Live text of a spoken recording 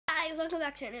guys, welcome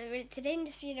back to another video. Today in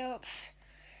this video,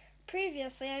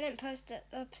 previously I didn't post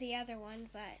up the other one,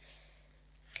 but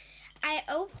I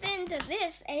opened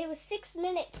this and it was 6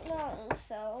 minutes long,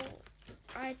 so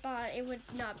I thought it would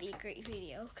not be a great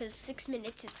video because 6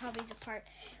 minutes is probably the part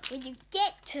when you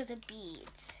get to the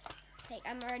beads. Like,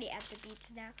 I'm already at the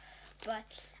beads now, but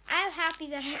I'm happy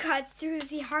that I got through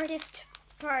the hardest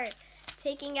part,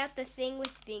 taking out the thing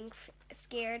with being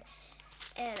scared.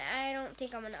 And I don't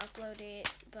think I'm gonna upload it,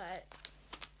 but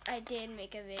I did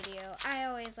make a video. I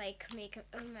always like make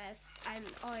a mess. I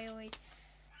always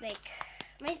like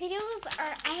my videos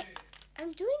are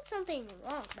I'm doing something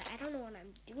wrong, but I don't know what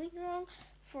I'm doing wrong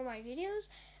for my videos.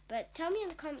 But tell me in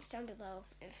the comments down below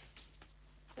if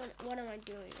what am I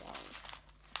doing wrong.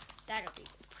 That'll be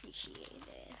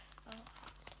appreciated. Oh.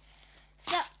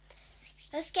 So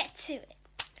let's get to it.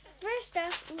 First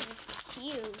up, there's the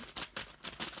cubes.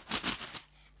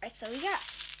 Alright, so we got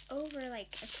over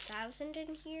like 1,000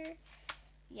 in here.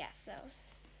 Yeah, so.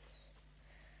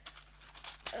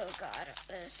 Oh god,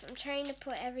 I'm trying to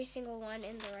put every single one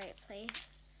in the right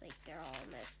place. Like, they're all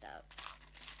messed up.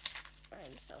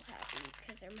 I'm so happy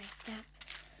because they're messed up.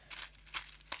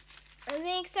 I'm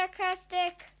being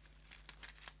sarcastic.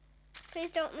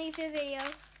 Please don't leave the video.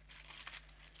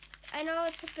 I know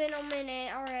it's been a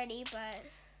minute already, but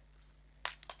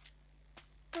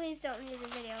please don't leave the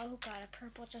video. Oh god, a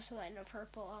purple just went in a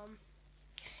purple.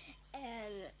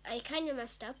 And I kind of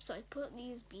messed up, so I put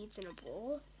these beads in a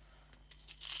bowl.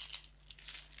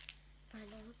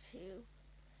 Final two.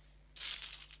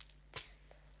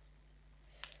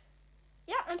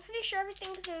 Yeah, I'm pretty sure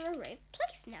everything's in the right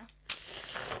place now.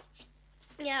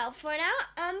 Yeah, for now,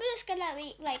 I'm just gonna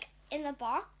be like in the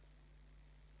box.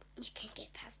 You can't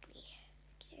get past me,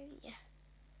 can ya?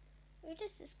 Where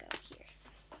does this go? Here.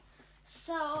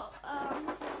 So,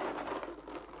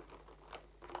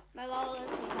 my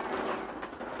lollipops are here.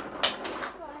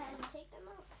 Let's go ahead and take them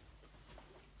out.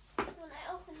 When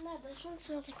I open that, this one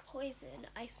smells like poison.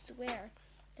 I swear.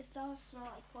 It does smell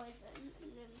like poison.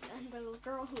 And the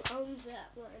girl who owns that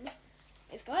one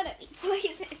is gonna be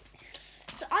poisoned.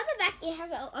 So on the back, it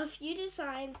has a few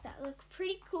designs that look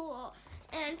pretty cool.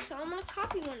 And so I'm gonna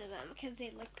copy one of them because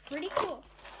they look pretty cool.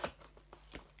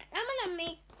 I'm gonna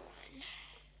make one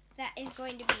that is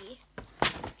going to be.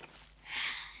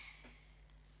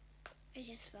 I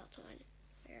just felt one.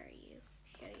 Where are you?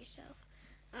 Show yourself.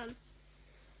 I'm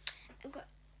going.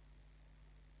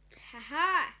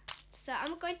 Haha. So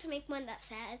I'm going to make one that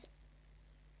says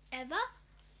Eva,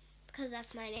 because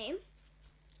that's my name.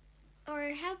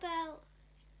 Or how about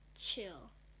Chill?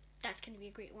 That's going to be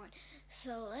a great one.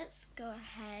 So let's go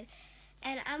ahead.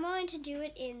 And I'm going to do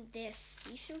it in this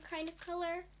see-through kind of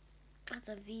color. That's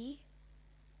a V.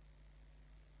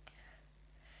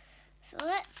 So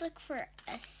let's look for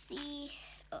a C.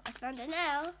 Oh, I found an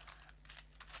L.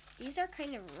 These are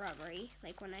kind of rubbery.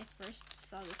 Like when I first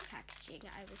saw this packaging,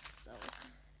 I was so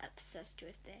obsessed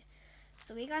with it.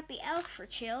 So we got the L for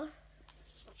chill.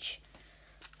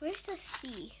 Where's the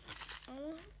C? I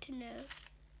want to know.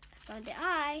 I found the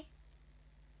I.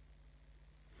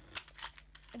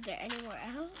 Is there anywhere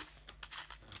else?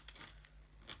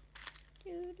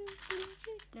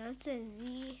 No, it says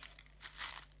Z.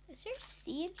 Is there a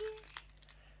C in here?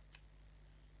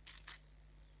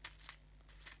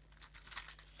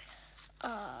 Oh,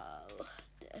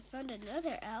 I found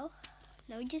another L.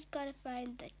 Now we just gotta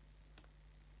find the.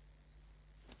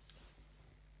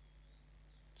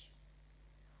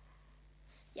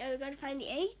 Yeah, we gotta find the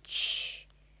H.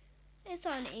 I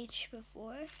saw an H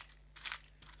before.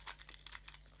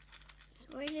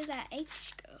 Where did that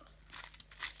H go?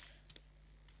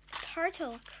 It's hard to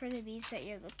look for the beads that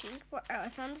you're looking for. Oh, I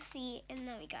found the C, and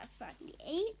then we gotta find the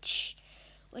H,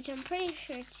 which I'm pretty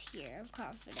sure it's here. I'm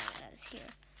confident it's here.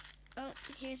 Oh,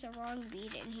 here's a wrong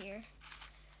bead in here.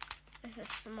 There's a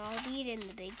small bead in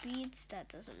the big beads. That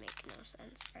doesn't make no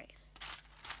sense, right?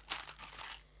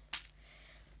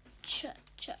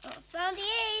 Oh, found the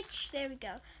H. There we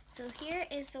go. So here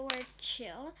is the word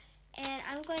chill. And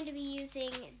I'm going to be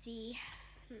using the...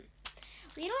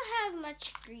 We don't have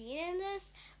much green in this,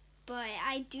 but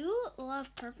I do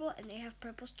love purple, and they have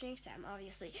purple strings. I'm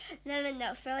obviously...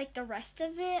 No. For like the rest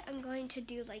of it, I'm going to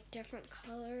do like different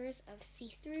colors of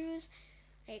see-throughs.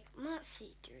 Like, not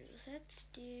see-throughs. Let's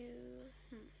do...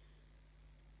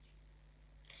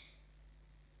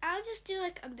 I'll just do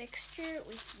like a mixture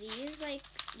with these, like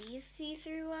these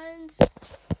see-through ones.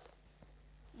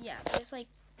 Yeah, there's like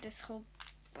this whole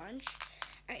bunch.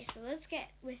 Alright, so let's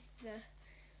get with the...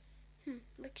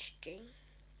 which string?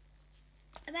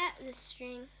 About this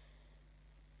string.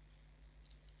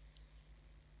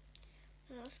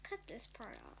 Let's cut this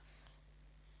part off.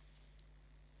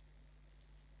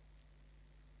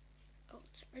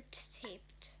 It's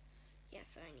taped. Yeah,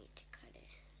 so I need to cut it.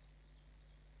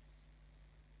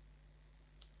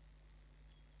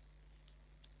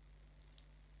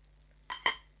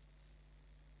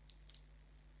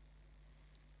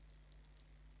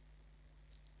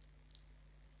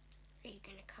 Are you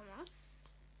gonna come off?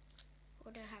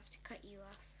 Or do I have to cut you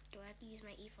off? Do I have to use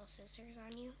my evil scissors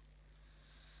on you?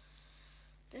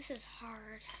 This is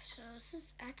hard. So this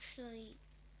is actually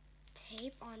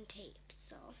tape on tape,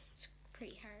 so it's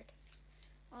pretty hard.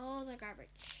 All the garbage.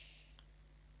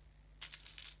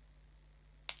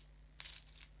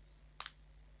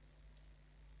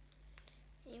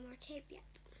 Any more tape? Yep.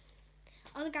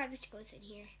 All the garbage goes in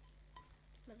here.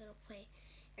 My little plate.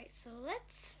 Alright, so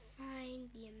let's find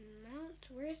the amount.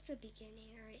 Where's the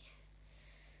beginning? Alright.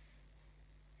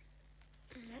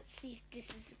 Let's see if this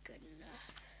is good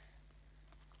enough.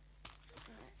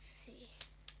 Let's see.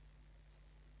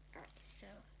 Alright, so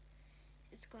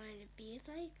it's going to be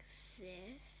like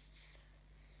this.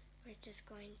 We're just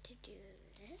going to do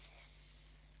this.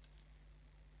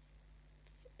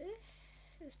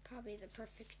 This is probably the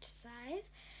perfect size.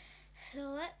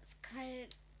 So let's cut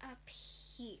it up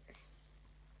here.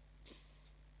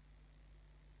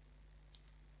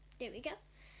 There we go.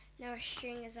 Now our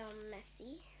string is all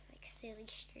messy, like silly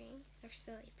string, or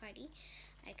silly putty,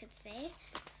 I could say.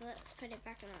 So let's put it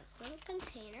back in this little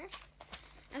container.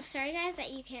 I'm sorry guys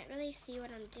that you can't really see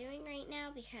what I'm doing right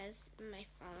now because my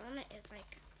phone is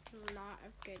like not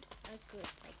a good like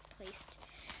place to,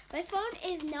 my phone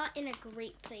is not in a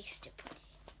great place to put it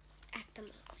at the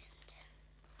moment.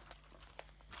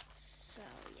 So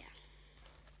yeah.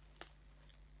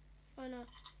 Oh no,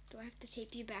 do I have to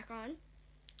tape you back on?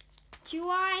 Do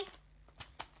I?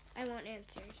 I want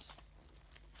answers.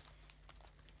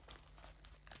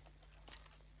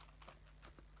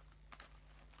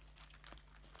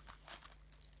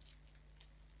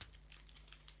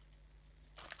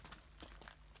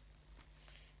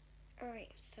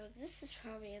 Alright, so this is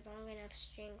probably a long enough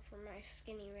string for my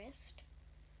skinny wrist.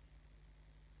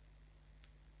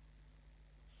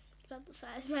 About the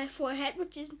size of my forehead,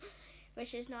 which is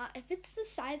not. If it's the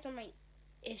size of it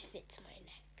fits my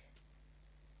neck.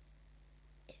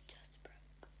 It just broke.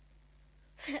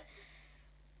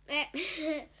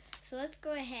 So let's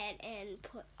go ahead and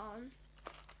put on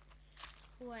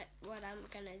what I'm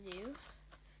gonna do.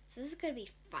 So this is gonna be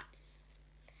fun.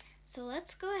 So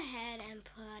let's go ahead and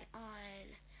put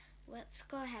on,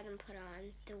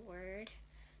 the word,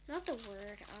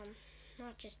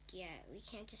 not just yet. We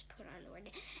can't just put on the word.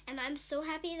 And I'm so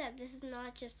happy that this is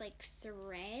not just like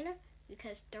thread,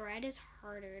 because thread is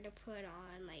harder to put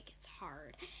on, like it's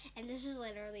hard. And this is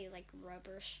literally like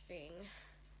rubber string.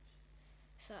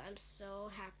 So I'm so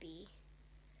happy.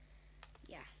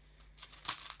 Yeah.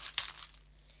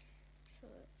 So,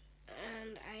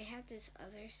 and I had this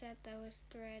other set that was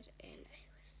thread, and I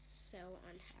was so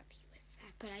unhappy with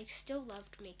that. But I still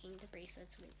loved making the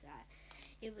bracelets with that.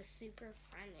 It was super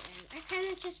fun, and I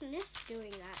kind of just missed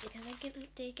doing that because I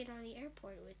couldn't take it on the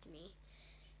airport with me.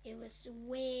 It was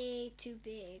way too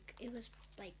big. It was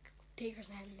like bigger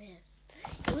than this.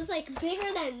 It was like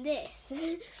bigger than this.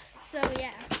 So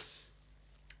yeah,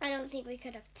 I don't think we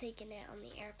could have taken it on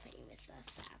the airplane with us,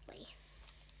 sadly.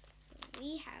 So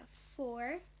we have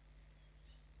 4.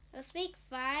 Let's make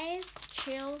 5,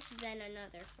 chill, then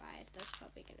another 5. That's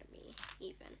probably gonna be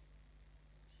even,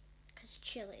 because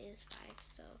chill is 5,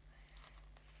 so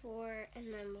 4,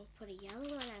 and then we'll put a yellow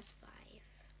one as 5.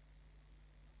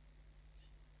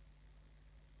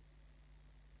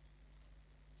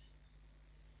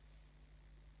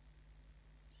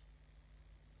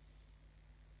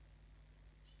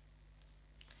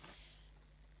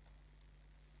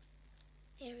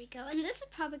 There we go, and this is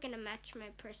probably gonna match my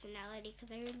personality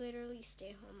because I literally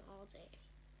stay home all day.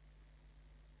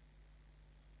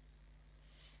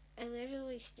 I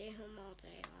literally stay home all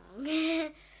day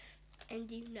long and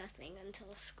do nothing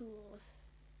until school.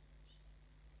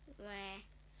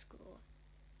 School.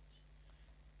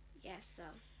 Yeah, so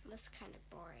that's kind of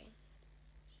boring.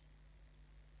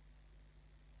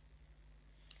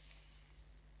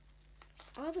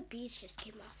 All the beads just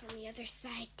came off on the other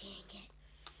side, dang it.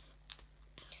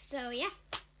 So yeah.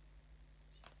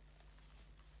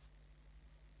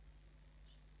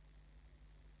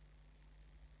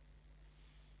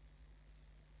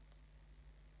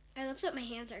 I love that my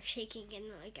hands are shaking and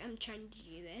like I'm trying to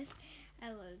do this. I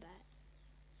love that.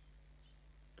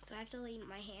 So I have to lean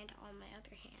my hand on my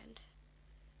other hand.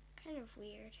 Kind of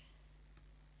weird.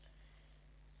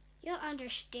 You'll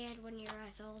understand when you're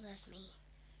as old as me.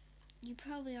 You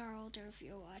probably are older if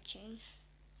you're watching.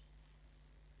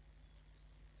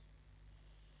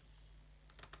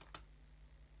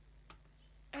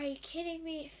 you kidding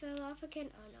me? It fell off again?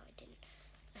 Oh no, it didn't.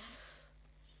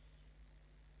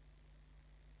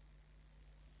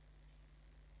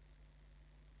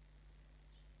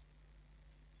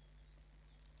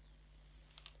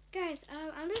 Guys,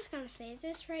 I'm just gonna say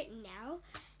this right now.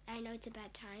 I know it's a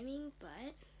bad timing,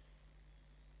 but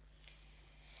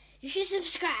you should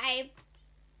subscribe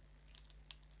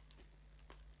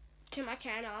to my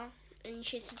channel, and you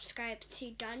should subscribe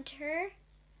to Dunter,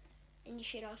 and you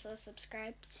should also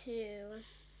subscribe to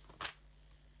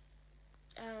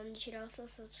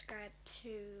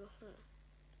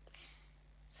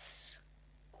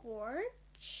Scorch.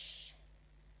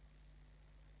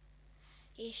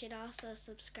 You should also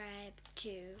subscribe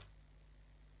to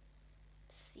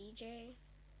CJ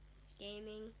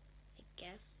Gaming, I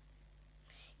guess.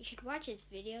 You should watch his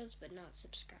videos, but not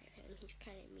subscribe him. He's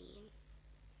kind of mean.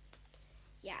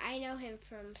 Yeah, I know him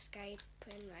from Skype,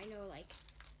 and I know like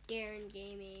Darren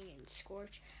Gaming and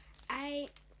Scorch.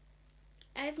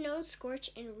 I've known Scorch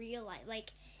in real life,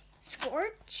 like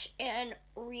Scorch in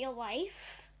real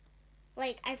life.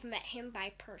 Like I've met him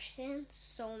by person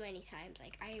so many times.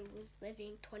 Like I was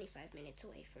living 25 minutes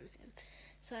away from him,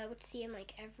 so I would see him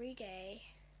like every day.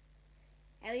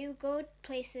 And we would go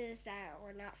places that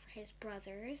were not for his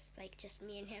brothers, like just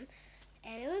me and him,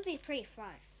 and it would be pretty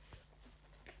fun.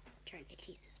 Trying to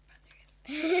tease his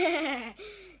brothers.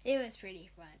 It was pretty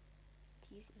fun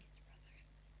teasing his brothers.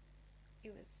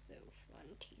 It was so fun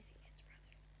teasing his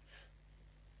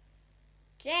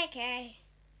brothers. JK.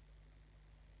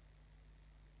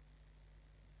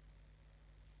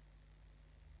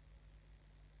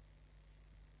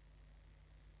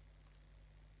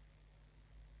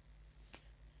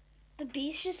 The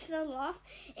beast just fell off,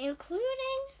 including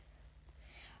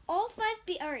all 5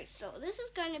 bees. Alright, so this is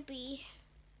going to be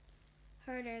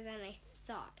harder than I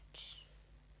thought.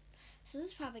 So this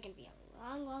is probably going to be a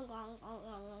long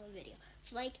video.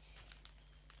 It's like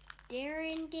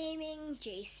Darren Gaming,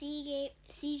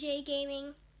 CJ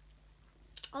Gaming,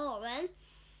 all of them.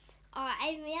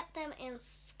 I met them in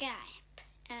Skype,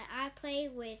 and I play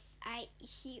with,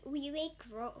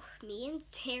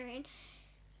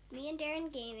 me and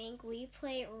Darren Gaming, we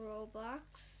play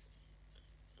Roblox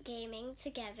gaming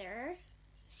together.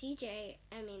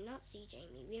 Not CJ,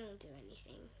 we don't do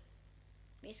anything.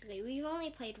 Basically, we've only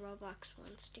played Roblox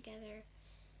once together,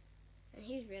 and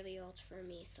he's really old for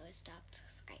me, so I stopped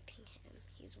Skyping him.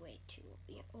 He's way too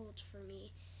old for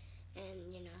me,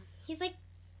 and you know, he's like,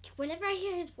 whenever I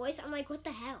hear his voice, I'm like, what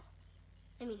the hell?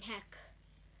 Heck.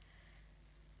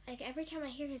 Like, every time I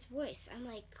hear his voice, I'm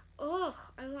like, oh,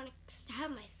 I want to stab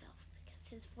myself, because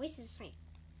his voice is like,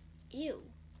 ew.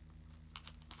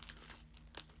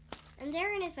 And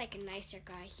Darren is like a nicer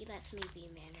guy. He lets me be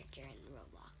manager in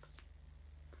Roblox.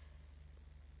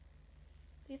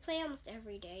 We play almost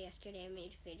every day. Yesterday I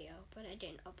made a video, but I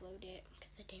didn't upload it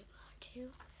because I didn't want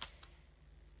to.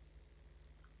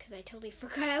 Because I totally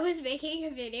forgot I was making a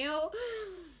video.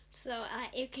 So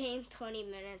it came 20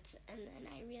 minutes, and then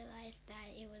I realized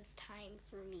that it was time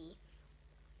for me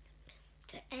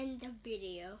to end the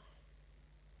video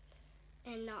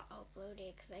and not upload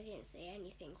it because I didn't say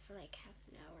anything for like half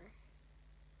an hour.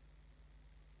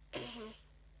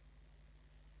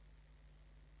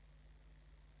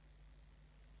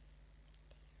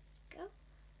 Go.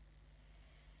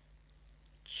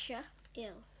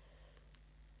 Ill.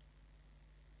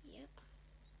 Yep.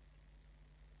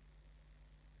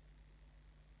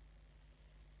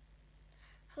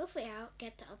 Hopefully I'll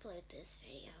get to upload this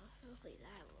video. Hopefully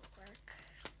that will work.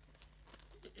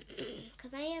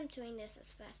 Because I am doing this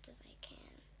as fast as I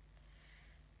can.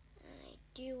 And I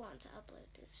do want to upload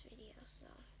this video, so.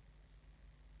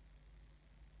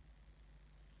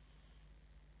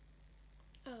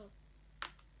 Oh.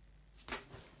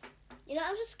 You know,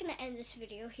 I'm just going to end this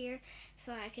video here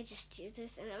so I could just do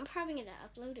this. And I'm probably going to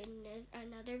upload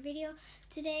another video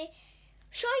today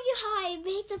showing you how I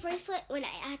made the bracelet when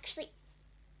I actually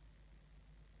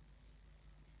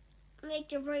make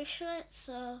the bracelet.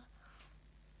 So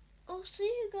I'll see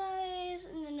you guys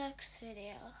in the next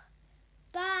video.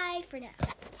 Bye for now.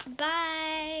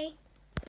 Bye.